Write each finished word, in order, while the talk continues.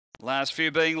Last few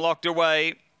being locked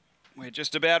away. We're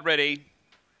just about ready.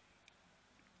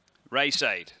 Race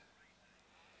 8.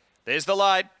 There's the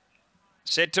light.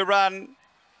 Set to run.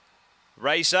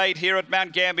 Race 8 here at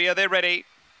Mount Gambier. They're ready.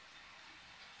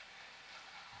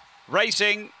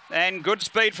 Racing and good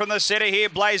speed from the centre here.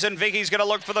 Blazin' Vicky's going to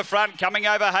look for the front. Coming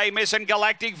over Hey Miss and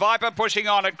Galactic Viper pushing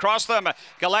on across them.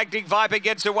 Galactic Viper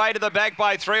gets away to the back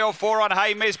by 3 or 4 on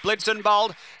Hey Miss. Blitzen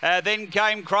Bolt. Then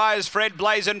came Cryers Fred,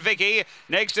 Blazin' Vicky.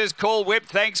 Next is Cool Whip.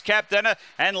 Thanks, Captain.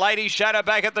 And Lady Shadow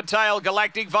back at the tail.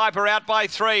 Galactic Viper out by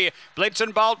 3.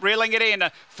 Blitzen Bolt reeling it in.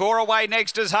 4 away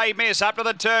next is Hey Miss. Up to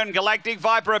the turn. Galactic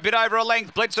Viper a bit over a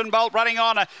length. Blitzen Bolt running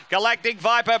on. Galactic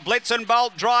Viper, Blitzen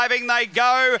Bolt driving. They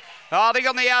go. I think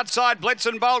on the outside,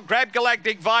 Blitzen Bolt grabbed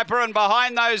Galactic Viper, and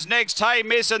behind those next, Hey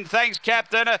Miss and Thanks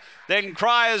Captain. Then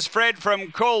Cryers Fred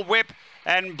from Cool Whip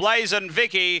and Blazin'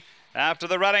 Vicky after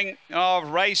the running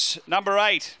of race number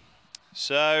 8.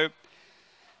 So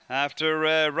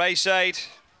after race 8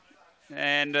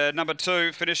 and number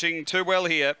 2 finishing too well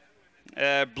here,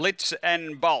 Blitz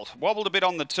and Bolt wobbled a bit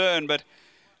on the turn, but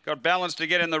got balance to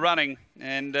get in the running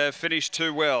and finished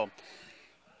too well.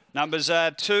 Numbers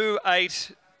 2,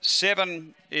 8,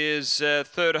 7 is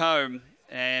third home,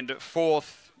 and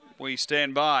 4th we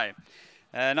stand by.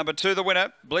 Number 2, the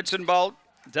winner, Blitz and Bolt,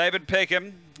 David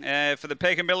Peckham, for the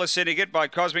Peckham Miller Syndicate by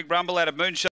Cosmic Rumble out of Moonshine.